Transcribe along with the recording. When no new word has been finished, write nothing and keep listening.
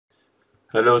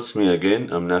Hello, it's me again.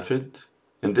 I'm Nafid.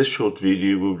 In this short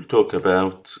video, we will talk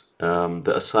about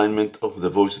the assignment of the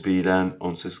Voice VLAN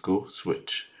on Cisco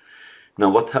switch. Now,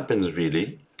 what happens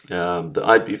really? The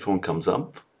IP phone comes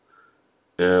up.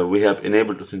 We have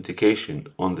enabled authentication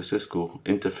on the Cisco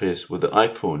interface with the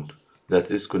iPhone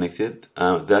that is connected.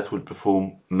 That will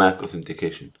perform MAC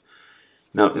authentication.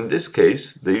 Now, in this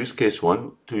case, the use case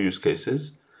one, two use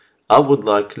cases. I would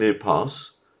like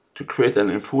ClearPass to create an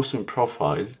enforcement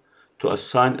profile to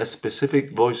assign a specific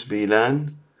voice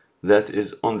VLAN that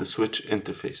is on the switch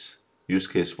interface. Use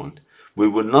case one. We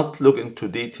will not look into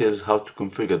details how to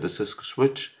configure the Cisco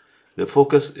switch. The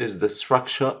focus is the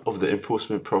structure of the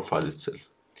enforcement profile itself.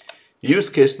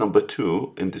 Use case number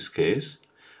two, in this case,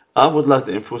 I would like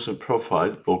the enforcement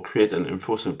profile or create an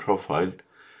enforcement profile,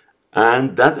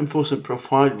 and that enforcement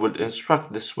profile will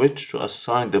instruct the switch to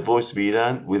assign the voice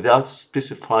VLAN without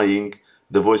specifying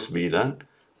the voice VLAN.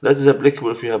 That is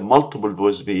applicable if you have multiple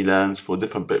voice VLANs for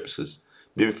different purposes.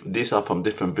 Maybe these are from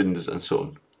different vendors and so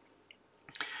on.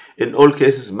 In all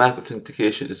cases, MAC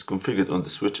authentication is configured on the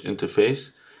switch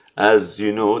interface. As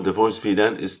you know, the voice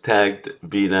VLAN is tagged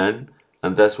VLAN,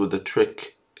 and that's where the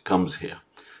trick comes here.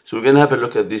 So we're going to have a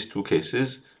look at these two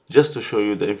cases just to show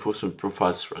you the enforcement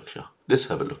profile structure. Let's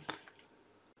have a look.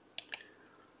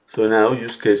 So now,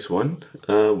 use case one,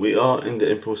 we are in the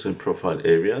enforcement profile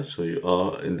area. So you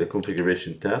are in the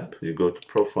configuration tab, you go to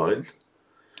profile,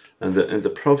 and in the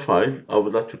profile, I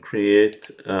would like to create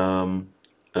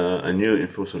a new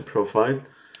enforcement profile,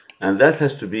 and that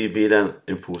has to be VLAN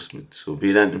enforcement. So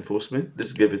VLAN enforcement,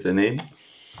 let's give it a name,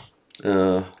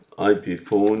 IP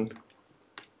phone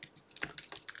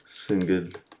single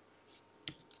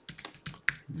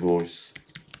voice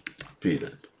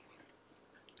VLAN.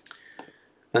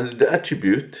 And the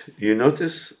attribute, you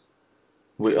notice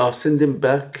we are sending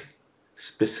back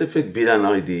specific VLAN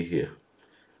ID here.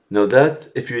 Now that,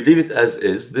 if you leave it as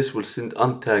is, this will send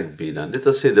untagged VLAN. Let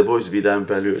us say the voice VLAN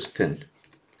value is 10.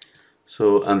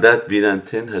 So, and that VLAN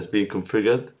 10 has been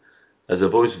configured as a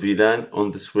voice VLAN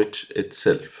on the switch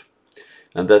itself.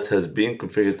 And that has been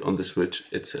configured on the switch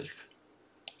itself.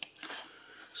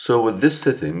 So with this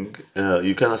setting,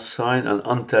 you can assign an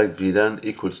untagged VLAN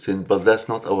equals 10, but that's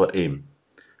not our aim.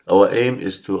 Our aim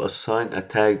is to assign a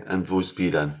tagged and voice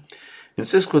VLAN. In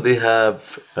Cisco, they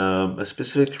have a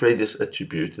specific radius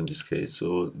attribute in this case.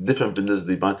 So different vendors,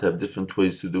 they might have different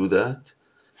ways to do that.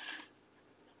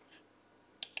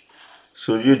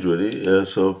 So usually,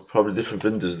 so probably different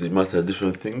vendors, they might have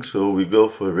different things. So we go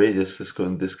for radius Cisco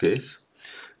in this case.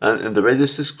 And in the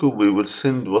radius Cisco, we will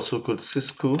send what's called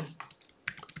Cisco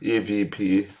AV,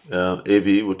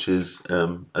 which is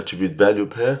attribute value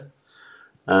pair.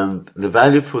 And the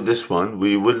value for this one,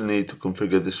 we will need to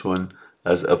configure this one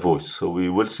as a voice. So we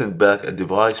will send back a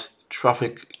device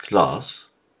traffic class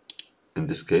in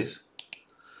this case.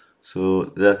 So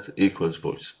that equals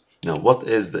voice. Now, what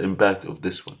is the impact of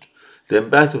this one? The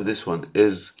impact of this one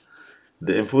is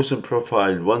the enforcement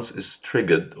profile, once it's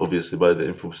triggered, obviously by the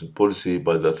enforcement policy,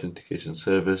 by the authentication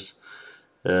service.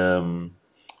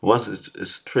 Once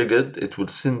it's triggered, it will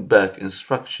send back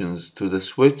instructions to the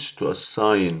switch to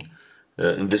assign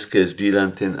in this case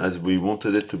VLAN 10 as we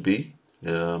wanted it to be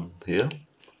here.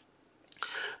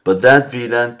 But that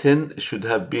VLAN 10 should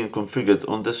have been configured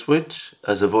on the switch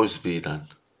as a voice VLAN.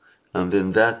 And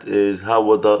then that is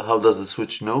how does the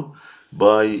switch know?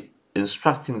 By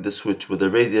instructing the switch with a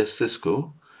radius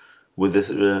Cisco with this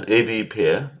AV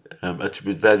pair,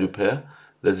 attribute value pair,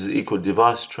 that is equal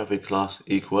device traffic class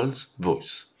equals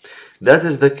voice. That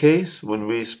is the case when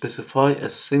we specify a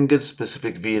single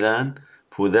specific VLAN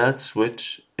for that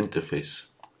switch interface,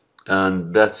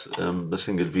 and that's the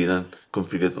single VLAN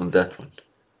configured on that one.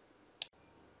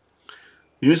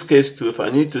 Use case 2, if I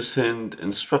need to send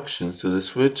instructions to the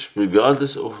switch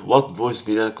regardless of what voice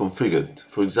VLAN configured,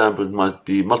 for example, it might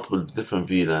be multiple different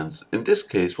VLANs. In this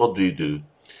case, what do?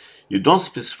 You don't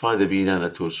specify the VLAN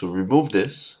at all, so remove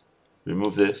this, and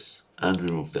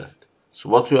remove that. So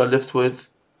what we are left with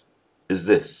is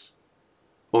this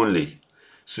only.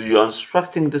 So you are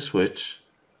instructing the switch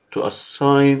to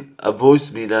assign a voice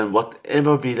VLAN,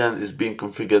 whatever VLAN is being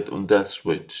configured on that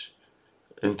switch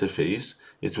interface,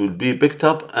 it will be picked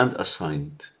up and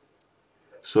assigned.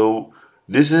 So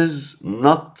this is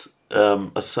not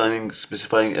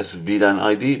specifying as VLAN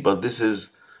ID, but this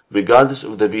is regardless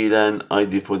of the VLAN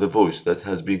ID for the voice that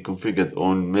has been configured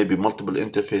on maybe multiple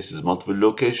interfaces, multiple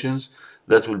locations.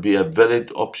 That will be a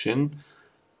valid option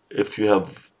if you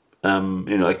have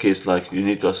a case like you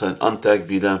need to assign untagged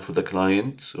VLAN for the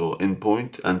client or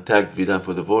endpoint and tagged VLAN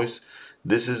for the voice.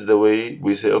 This is the way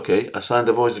we say, okay, assign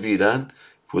the voice VLAN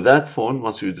for that phone.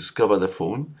 Once you discover the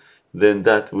phone, then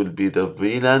that will be the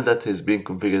VLAN that is being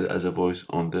configured as a voice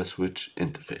on the switch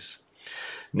interface.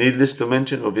 Needless to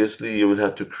mention, obviously, you will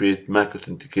have to create MAC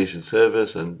authentication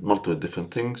service and multiple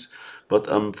different things, but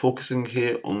I'm focusing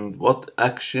here on what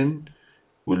action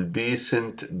will be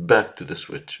sent back to the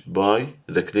switch by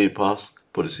the ClearPass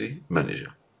policy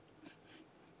manager.